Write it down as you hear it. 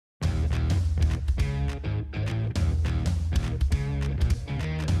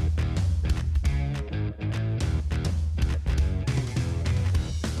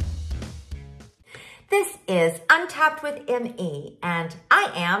This is Untapped with ME, and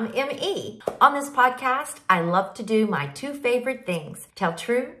I am ME. On this podcast, I love to do my two favorite things: tell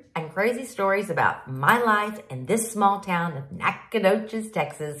true and crazy stories about my life in this small town of Nacogdoches,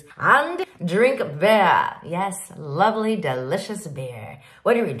 Texas, and drink beer. Yes, lovely, delicious beer.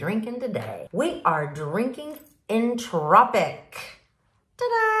 What are we drinking today? We are drinking INTAPPED.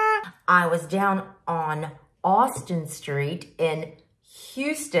 Ta-da! I was down on Austin Street in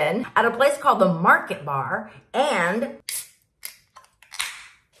Houston at a place called the Market Bar, and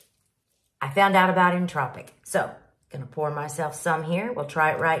I found out about INTAPPED. So, gonna pour myself some here. We'll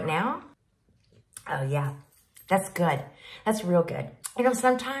try it right now. Oh yeah, that's good. That's real good. You know,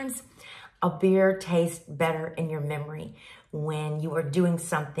 sometimes a beer tastes better in your memory when you are doing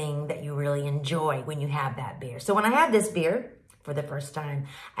something that you really enjoy when you have that beer. So when I had this beer for the first time,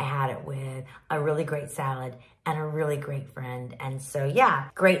 I had it with a really great salad and a really great friend. And so yeah,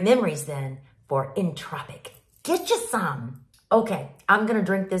 great memories then for INTAPPED. Get you some. Okay, I'm gonna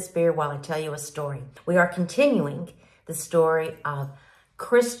drink this beer while I tell you a story. We are continuing the story of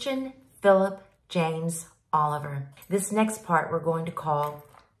Khristian Philip James Oliver. This next part we're going to call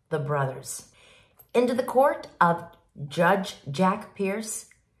The Brothers. Into the court of Judge Jack Pierce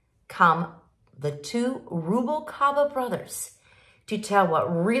come the two Rubalcaba brothers to tell what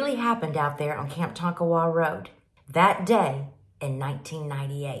really happened out there on Camp Tonkawa Road that day in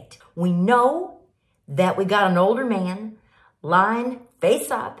 1998. We know that we got an older man lying face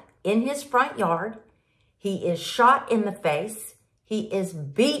up in his front yard. He is shot in the face. He is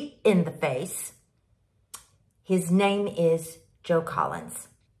beat in the face. His name is Joe Collins.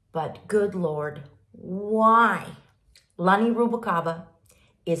 But good Lord, why? Lonnie Rubalcaba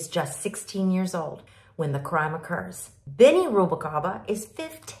is just 16 years old when the crime occurs. Benny Rubalcaba is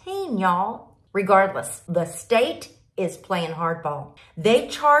 15, y'all. Regardless, the state is playing hardball. They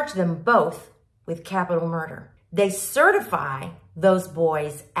charge them both with capital murder. They certify those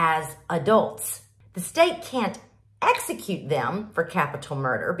boys as adults. The state can't execute them for capital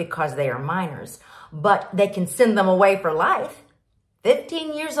murder because they are minors, but they can send them away for life.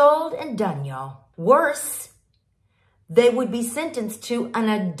 15 years old and done, y'all. Worse, they would be sentenced to an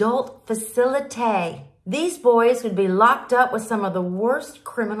adult facility. These boys would be locked up with some of the worst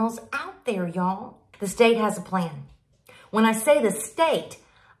criminals out there, y'all. The state has a plan. When I say the state,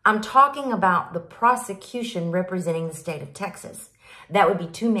 I'm talking about the prosecution representing the state of Texas. That would be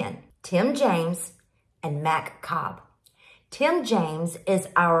two men, Tim James and Mac Cobb. Tim James is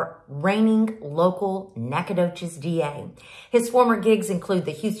our reigning local Nacogdoches DA. His former gigs include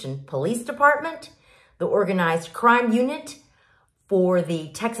the Houston Police Department, the Organized Crime Unit for the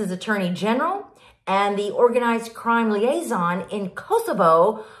Texas Attorney General, and the Organized Crime Liaison in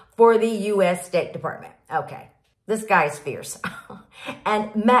Kosovo for the U.S. State Department. Okay, this guy is fierce.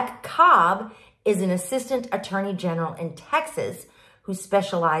 And Mac Cobb is an Assistant Attorney General in Texas who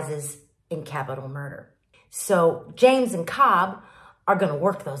specializes in capital murder. So James and Cobb are going to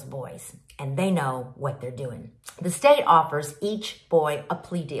work those boys, and they know what they're doing. The state offers each boy a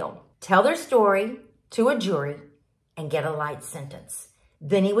plea deal. Tell their story to a jury and get a light sentence.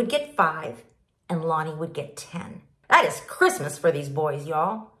 Benny would get 5 and Lonnie would get 10. That is Christmas for these boys,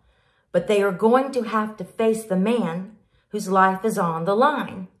 y'all. But they are going to have to face the man whose life is on the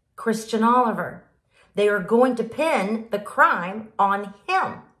line, Khristian Oliver. They are going to pin the crime on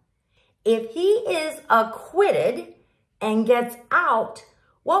him. If he is acquitted and gets out,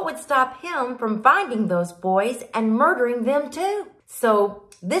 what would stop him from finding those boys and murdering them too? So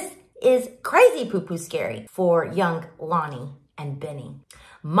this is crazy poo-poo scary for young Lonnie and Benny.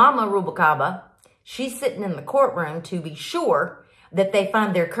 Mama Rubalcaba, she's sitting in the courtroom to be sure that they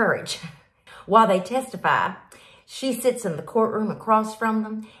find their courage. While they testify, she sits in the courtroom across from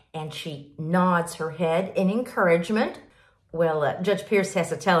them and she nods her head in encouragement. Well, Judge Pierce has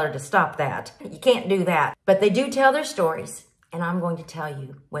to tell her to stop that. You can't do that. But they do tell their stories, and I'm going to tell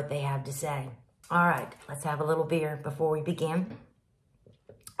you what they have to say. All right, let's have a little beer before we begin.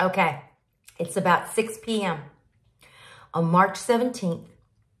 Okay, it's about 6 p.m. on March 17th,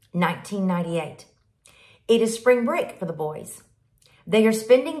 1998. It is spring break for the boys. They are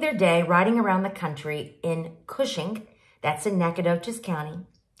spending their day riding around the country in Cushing, that's in Nacogdoches County.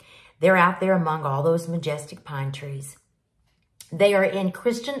 They're out there among all those majestic pine trees. They are in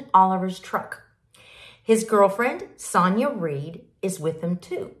Khristian Oliver's truck. His girlfriend, Sonia Reed, is with them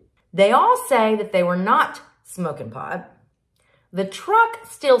too. They all say that they were not smoking pot. The truck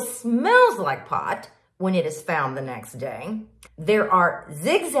still smells like pot when it is found the next day. There are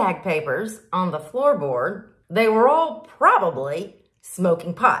zigzag papers on the floorboard. They were all probably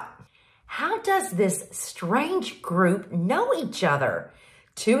smoking pot. How does this strange group know each other?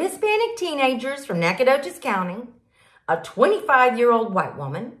 2 Hispanic teenagers from Nacogdoches County, a 25-year-old white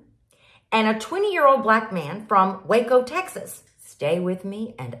woman, and a 20-year-old black man from Waco, Texas. Stay with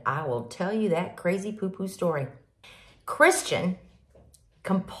me and I will tell you that crazy poo-poo story. Khristian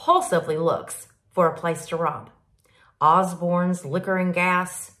compulsively looks for a place to rob. Osborne's Liquor and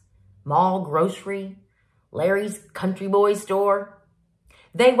Gas, Mall Grocery, Larry's Country Boy Store.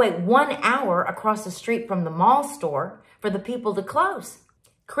 They wait 1 hour across the street from the mall store for the people to close.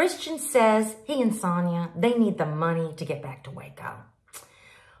 Khristian says he and Sonia, they need the money to get back to Waco.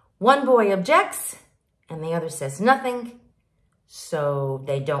 One boy objects and the other says nothing, so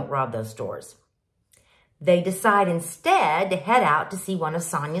they don't rob those stores. They decide instead to head out to see one of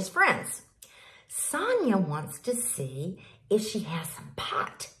Sonia's friends. Sonia wants to see if she has some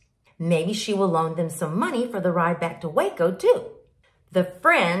pot. Maybe she will loan them some money for the ride back to Waco too. The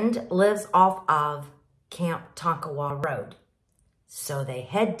friend lives off of Camp Tonkawa Road, so they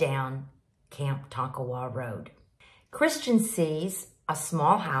head down Camp Tonkawa Road. Khristian sees a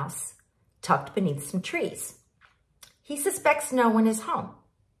small house tucked beneath some trees. He suspects no one is home.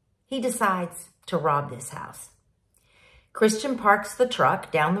 He decides to rob this house. Khristian parks the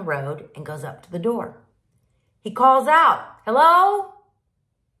truck down the road and goes up to the door. He calls out, "Hello?"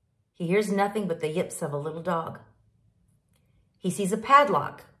 He hears nothing but the yips of a little dog. He sees a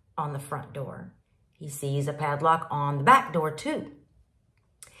padlock on the front door. He sees a padlock on the back door too.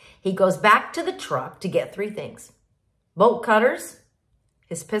 He goes back to the truck to get 3 things: bolt cutters,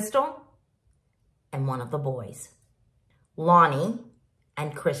 his pistol, and one of the boys. Lonnie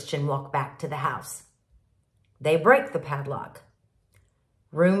and Khristian walk back to the house. They break the padlock.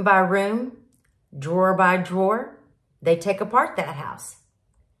 Room by room, drawer by drawer, they take apart that house.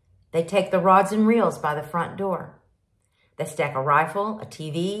 They take the rods and reels by the front door. They stack a rifle, a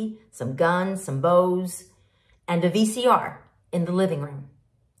TV, some guns, some bows, and a VCR in the living room.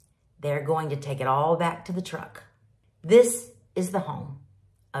 They're going to take it all back to the truck. This is the home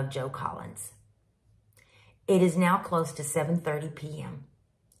of Joe Collins. It is now close to 7:30 p.m.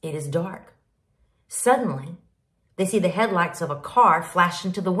 It is dark. Suddenly, they see the headlights of a car flash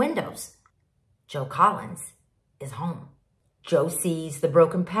into the windows. Joe Collins is home. Joe sees the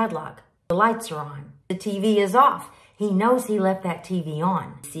broken padlock. The lights are on. The TV is off. He knows he left that TV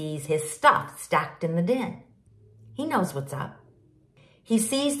on. He sees his stuff stacked in the den. He knows what's up. He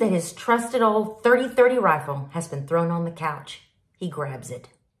sees that his trusted old .30-30 rifle has been thrown on the couch. He grabs it.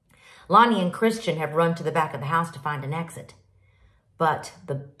 Lonnie and Khristian have run to the back of the house to find an exit. But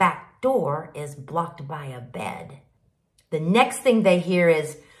the back door is blocked by a bed. The next thing they hear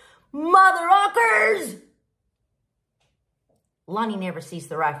is, "Mother uckers!" Lonnie never sees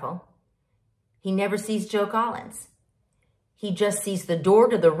the rifle. He never sees Joe Collins. He just sees the door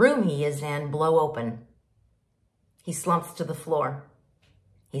to the room he is in blow open. He slumps to the floor.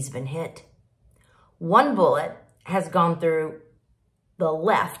 He's been hit. One bullet has gone through the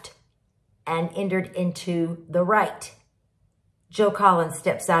left and entered into the right. Joe Collins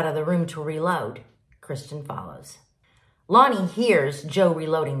steps out of the room to reload. Khristian follows. Lonnie hears Joe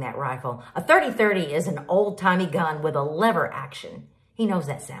reloading that rifle. A .30-30 is an old-timey gun with a lever action. He knows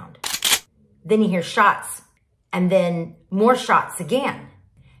that sound. Then he hears shots, and then more shots again.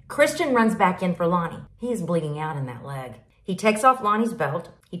 Khristian runs back in for Lonnie. He is bleeding out in that leg. He takes off Lonnie's belt.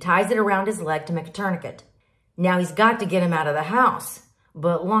 He ties it around his leg to make a tourniquet. Now he's got to get him out of the house.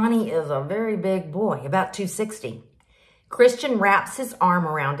 But Lonnie is a very big boy, about 260. Khristian wraps his arm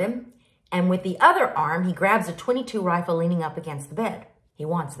around him, and with the other arm, he grabs a .22 rifle leaning up against the bed. He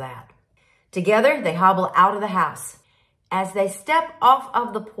wants that. Together, they hobble out of the house. As they step off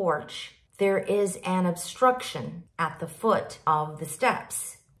of the porch, there is an obstruction at the foot of the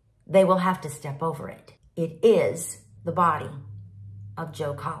steps. They will have to step over it. It is the body of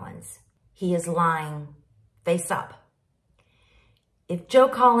Joe Collins. He is lying face up. If Joe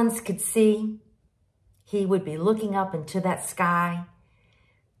Collins could see, he would be looking up into that sky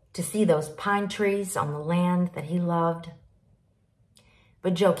to see those pine trees on the land that he loved.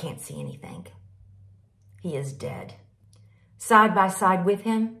 But Joe can't see anything. He is dead. Side by side with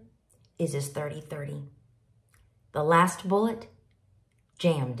him is his .30-30. The last bullet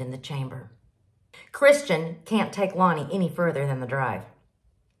jammed in the chamber. Khristian can't take Lonnie any further than the drive.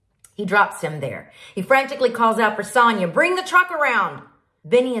 He drops him there. He frantically calls out for Sonia, "Bring the truck around!"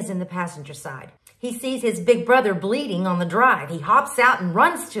 Benny is in the passenger side. He sees his big brother bleeding on the drive. He hops out and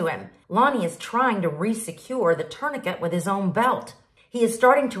runs to him. Lonnie is trying to re-secure the tourniquet with his own belt. He is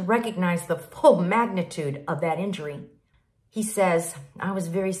starting to recognize the full magnitude of that injury. He says, "I was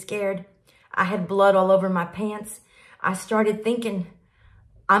very scared. I had blood all over my pants. I started thinking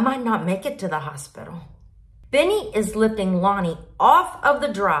I might not make it to the hospital." Benny is lifting Lonnie off of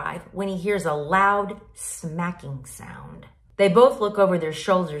the drive when he hears a loud smacking sound. They both look over their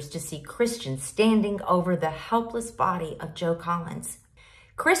shoulders to see Khristian standing over the helpless body of Joe Collins.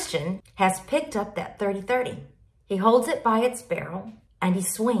 Khristian has picked up that .30-30. He holds it by its barrel and he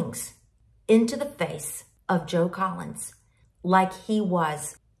swings into the face of Joe Collins like he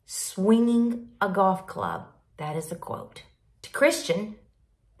was swinging a golf club. That is a quote. To Khristian,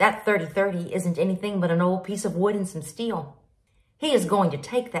 that .30-30 isn't anything but an old piece of wood and some steel. He is going to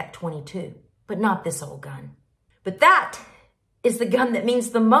take that .22, but not this old gun. But that is the gun that means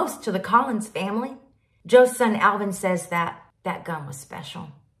the most to the Collins family. Joe's son Alvin says that gun was special.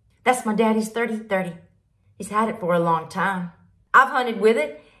 That's my daddy's .30-30. He's had it for a long time. I've hunted with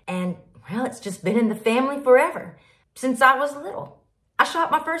it, and, well, it's just been in the family forever, since I was little. I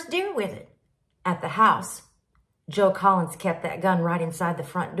shot my first deer with it. At the house, Joe Collins kept that gun right inside the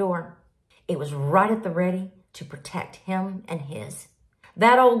front door. It was right at the ready to protect him and his.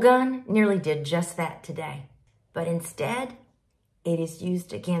 That old gun nearly did just that today, but instead, it is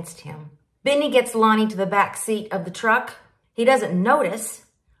used against him. Benny gets Lonnie to the back seat of the truck. He doesn't notice,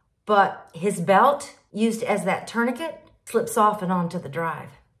 but his belt, used as that tourniquet, slips off and onto the drive.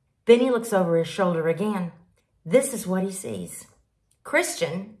 Benny looks over his shoulder again. This is what he sees.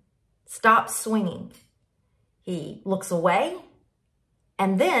 Khristian stops swinging. He looks away,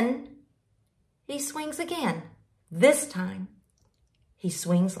 and then he swings again. This time, he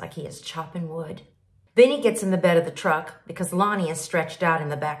swings like he is chopping wood. Benny gets in the bed of the truck because Lonnie is stretched out in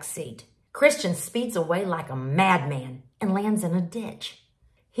the back seat. Khristian speeds away like a madman and lands in a ditch.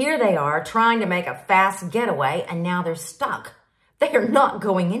 Here they are trying to make a fast getaway, and now they're stuck. They are not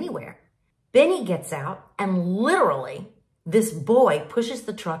going anywhere. Benny gets out, and literally, this boy pushes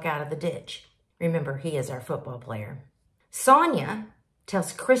the truck out of the ditch. Remember, he is our football player. Sonia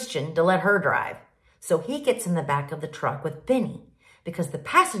tells Khristian to let her drive, so he gets in the back of the truck with Benny because the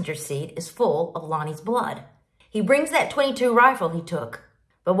passenger seat is full of Lonnie's blood. He brings that .22 rifle he took,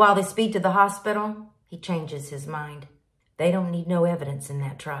 but while they speed to the hospital, he changes his mind. They don't need no evidence in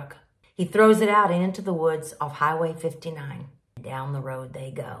that truck. He throws it out and into the woods off Highway 59. Down the road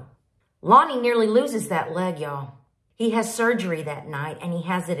they go. Lonnie nearly loses that leg, y'all. He has surgery that night, and he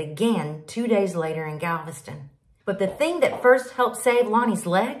has it again 2 days later in Galveston. But the thing that first helped save Lonnie's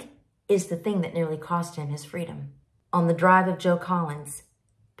leg is the thing that nearly cost him his freedom. On the drive of Joe Collins,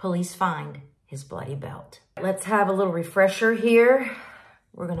 police find his bloody belt. Let's have a little refresher here.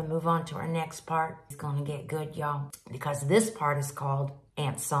 We're going to move on to our next part. It's going to get good, y'all, because this part is called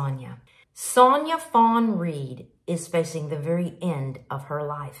Aunt Sonia. Sonia Fawn Reed is facing the very end of her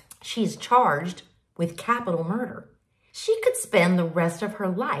life. She's charged with capital murder. She could spend the rest of her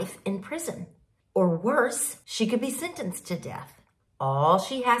life in prison. Or worse, she could be sentenced to death. All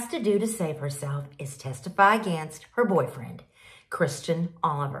she has to do to save herself is testify against her boyfriend, Khristian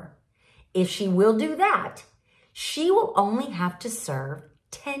Oliver. If she will do that, she will only have to serve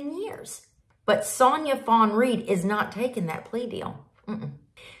 10 years. But Sonia Fawn Reed is not taking that plea deal.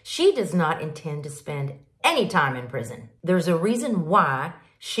 She does not intend to spend any time in prison. There's a reason why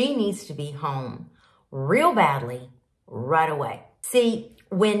she needs to be home real badly right away. See,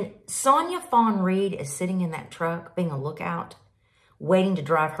 when Sonia Fawn Reed is sitting in that truck being a lookout, waiting to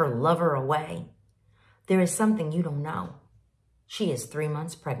drive her lover away, there is something you don't know. She is 3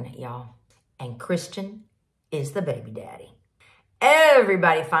 months pregnant, y'all, and Khristian is the baby daddy.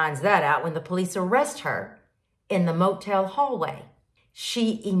 Everybody finds that out when the police arrest her in the motel hallway.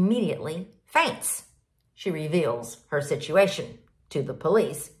 She immediately faints. She reveals her situation to the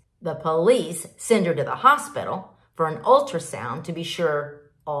police. The police send her to the hospital for an ultrasound to be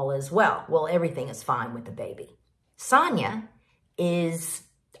sure all is well. Well, everything is fine with the baby. Sonia is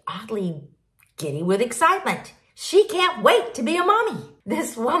oddly giddy with excitement. She can't wait to be a mommy.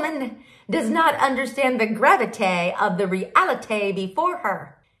 This woman does not understand the gravity of the reality before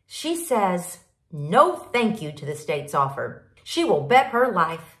her. She says no thank you to the state's offer. She will bet her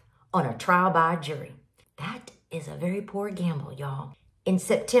life on a trial by jury. That is a very poor gamble, y'all. In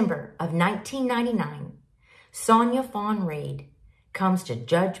September of 1999, Sonia Fawn Reed comes to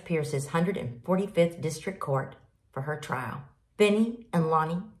Judge Pierce's 145th District Court for her trial. Benny and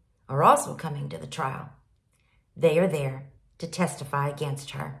Lonnie are also coming to the trial. They are there to testify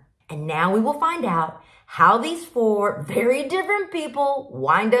against her. And now we will find out how these four very different people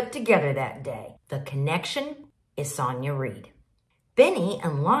wind up together that day. The connection is Sonia Reed. Benny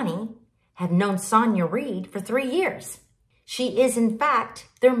and Lonnie have known Sonia Reed for 3 years. She is, in fact,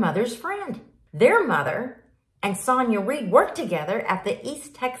 their mother's friend. Their mother and Sonia Reed work together at the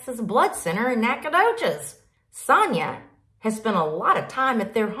East Texas Blood Center in Nacogdoches. Sonia has spent a lot of time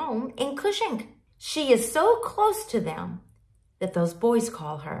at their home in Cushing. She is so close to them that those boys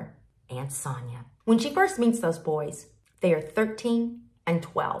call her Aunt Sonia. When she first meets those boys, they are 13 and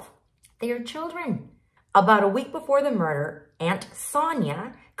 12. They are children. About a week before the murder, Aunt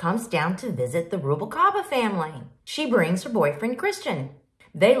Sonia comes down to visit the Rubalcaba family. She brings her boyfriend, Khristian.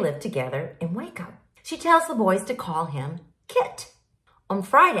 They live together in Waco. She tells the boys to call him Kit. On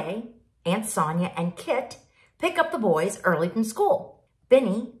Friday, Aunt Sonia and Kit pick up the boys early from school.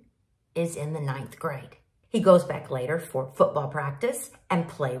 Benny is in the 9th grade. He goes back later for football practice and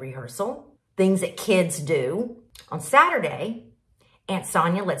play rehearsal, things that kids do. On Saturday, Aunt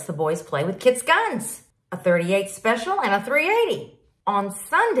Sonia lets the boys play with Kit's guns, a .38 Special and a .380. On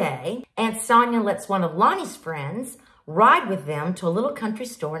Sunday, Aunt Sonia lets one of Lonnie's friends ride with them to a little country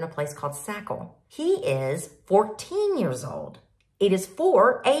store in a place called Sackle. He is 14 years old. It is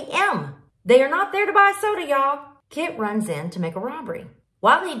 4 a.m. They are not there to buy soda, y'all. Kit runs in to make a robbery.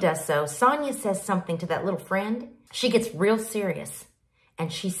 While he does so, Sonia says something to that little friend. She gets real serious,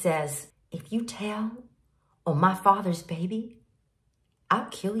 and she says, "If you tell on my father's baby, I'll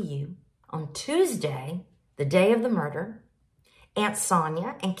kill you." On Tuesday, the day of the murder, Aunt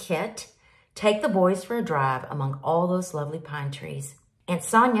Sonia and Kit take the boys for a drive among all those lovely pine trees. Aunt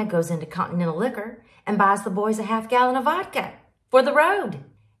Sonia goes into Continental Liquor and buys the boys a half gallon of vodka for the road.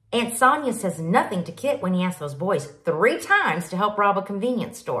 Aunt Sonia says nothing to Kit when he asks those boys 3 times to help rob a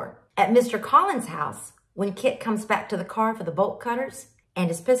convenience store. At Mr. Collins' house, when Kit comes back to the car for the bolt cutters and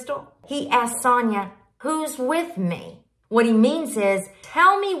his pistol, he asks Sonia, "Who's with me?" What he means is,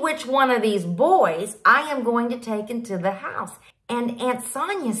 tell me which one of these boys I am going to take into the house. And Aunt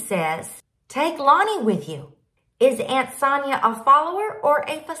Sonia says, "Take Lonnie with you." Is Aunt Sonia a follower or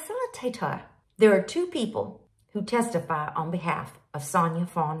a facilitator? There are 2 people who testify on behalf of Sonia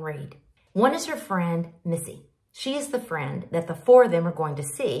Fawn Reed. One is her friend, Missy. She is the friend that the 4 of them are going to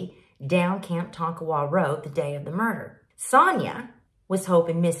see down Camp Tonkawa Road the day of the murder. Sonia was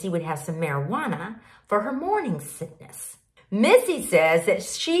hoping Missy would have some marijuana for her morning sickness. Missy says that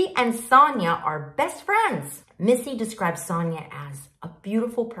she and Sonia are best friends. Missy describes Sonia as a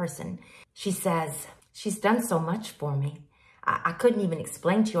beautiful person. She says, "She's done so much for me. I couldn't even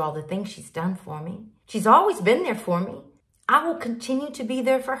explain to you all the things she's done for me. She's always been there for me. I will continue to be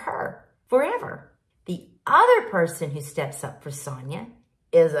there for her forever." The other person who steps up for Sonia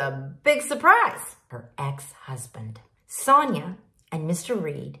is a big surprise, her ex-husband. Sonia and Mr.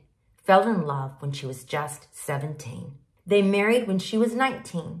 Reed fell in love when she was just 17. They married when she was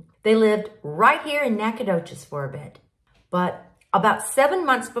 19. They lived right here in Nacogdoches for a bit. But about 7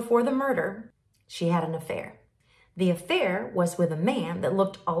 months before the murder, she had an affair. The affair was with a man that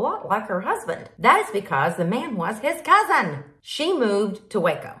looked a lot like her husband. That is because the man was his cousin. She moved to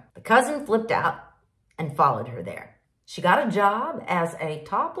Waco. The cousin flipped out and followed her there. She got a job as a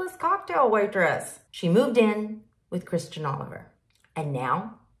topless cocktail waitress. She moved in with Khristian Oliver. And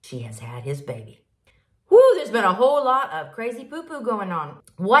now she has had his baby. Whew, there's been a whole lot of crazy poo-poo going on.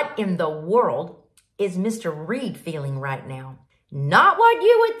 What in the world is Mr. Reed feeling right now? Not what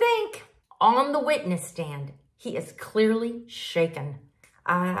you would think. On the witness stand, he is clearly shaken.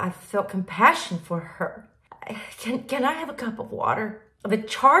 I felt compassion for her. Can I have a cup of water? The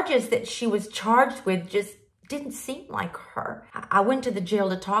charges that she was charged with just didn't seem like her. I went to the jail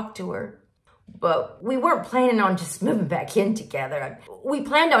to talk to her. But we weren't planning on just moving back in together. We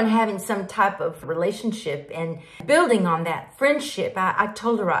planned on having some type of relationship and building on that friendship. I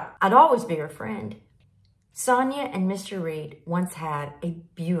told her I'd always be her friend. Sonia and Mr. Reed once had a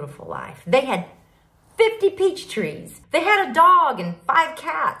beautiful life. They had 50 peach trees. They had a dog and 5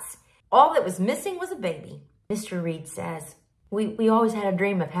 cats. All that was missing was a baby. Mr. Reed says, we always had a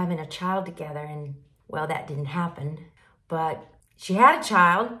dream of having a child together, and well, that didn't happen. But she had a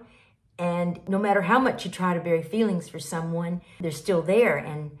child. And no matter how much you try to bury feelings for someone, they're still there.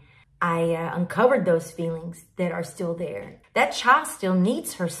 And I uncovered those feelings that are still there. That child still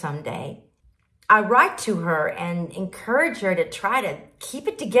needs her someday. I write to her and encourage her to try to keep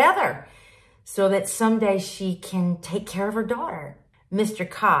it together so that someday she can take care of her daughter. Mr.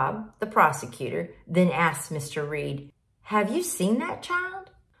 Cobb, the prosecutor, then asked Mr. Reed, "Have you seen that child?"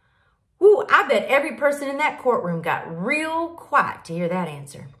 Ooh, I bet every person in that courtroom got real quiet to hear that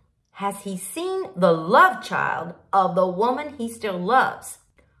answer. Has he seen the love child of the woman he still loves?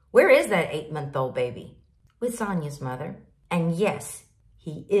 Where is that 8-month-old baby? With Sonia's mother. And yes,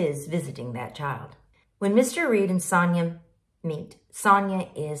 he is visiting that child. When Mr. Reed and Sonia meet, Sonia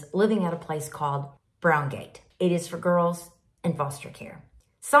is living at a place called Browngate. It is for girls in foster care.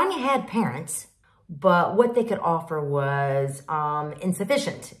 Sonia had parents, but what they could offer was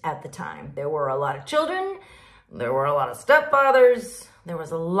insufficient at the time. There were a lot of children, There were a lot of stepfathers. There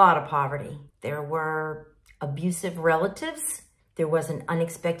was a lot of poverty. There were abusive relatives. There was an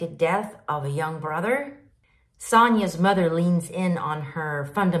unexpected death of a young brother. Sonia's mother leans in on her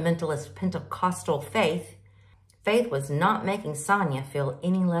fundamentalist Pentecostal faith. Faith was not making Sonia feel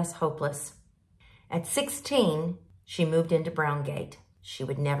any less hopeless. At 16, she moved into Browngate. She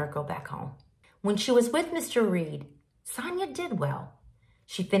would never go back home. When she was with Mr. Reed, Sonia did well.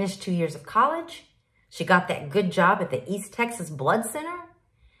 She finished 2 years of college. She got that good job at the East Texas Blood Center.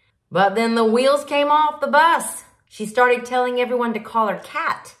 But then the wheels came off the bus. She started telling everyone to call her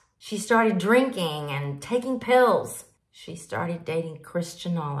Cat. She started drinking and taking pills. She started dating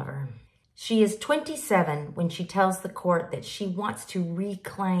Khristian Oliver. She is 27 when she tells the court that she wants to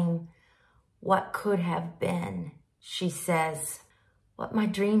reclaim what could have been. She says, "What my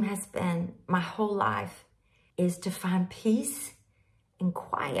dream has been my whole life is to find peace and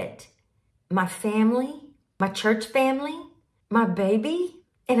quiet. My family, my church family, my baby.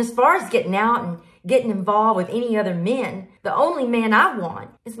 And as far as getting out and getting involved with any other men, the only man I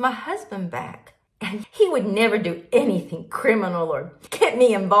want is my husband back. And he would never do anything criminal or get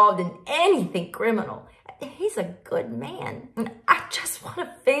me involved in anything criminal. He's a good man. And I just want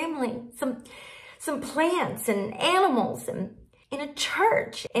a family, some plants and animals and in a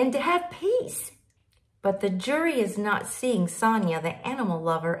church and to have peace." But the jury is not seeing Sonia, the animal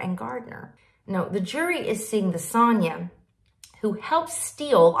lover and gardener. No, the jury is seeing the Sonia who helps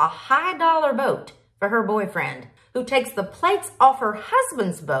steal a high-dollar boat for her boyfriend, who takes the plates off her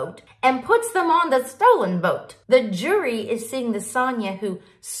husband's boat and puts them on the stolen boat. The jury is seeing the Sonia who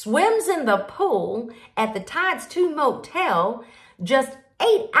swims in the pool at the Tides 2 motel just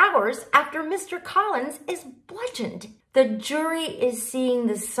 8 hours after Mr. Collins is bludgeoned. The jury is seeing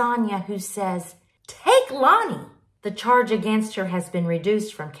the Sonia who says, "Take Lonnie." The charge against her has been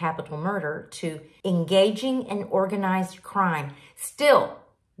reduced from capital murder to engaging in organized crime. Still,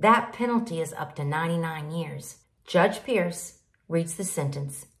 that penalty is up to 99 years. Judge Pierce reads the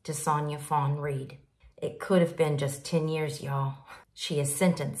sentence to Sonia Fawn Reed. It could have been just 10 years, y'all. She is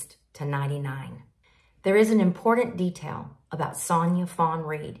sentenced to 99. There is an important detail about Sonia Fawn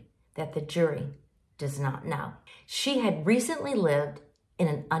Reed that the jury does not know. She had recently lived in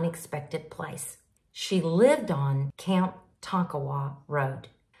an unexpected place. She lived on Camp Tonkawa Road.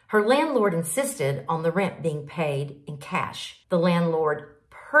 Her landlord insisted on the rent being paid in cash. The landlord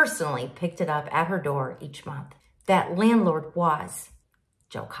personally picked it up at her door each month. That landlord was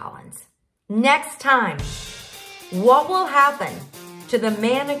Joe Collins. Next time, what will happen to the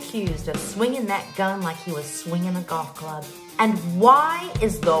man accused of swinging that gun like he was swinging a golf club? And why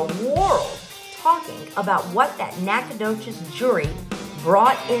is the world talking about what that Nacogdoches jury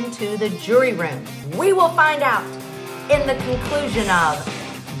brought into the jury room? We will find out in the conclusion of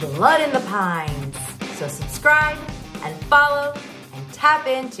Blood in the Pines. So subscribe and follow and tap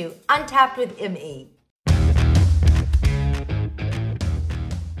into Untapped with ME.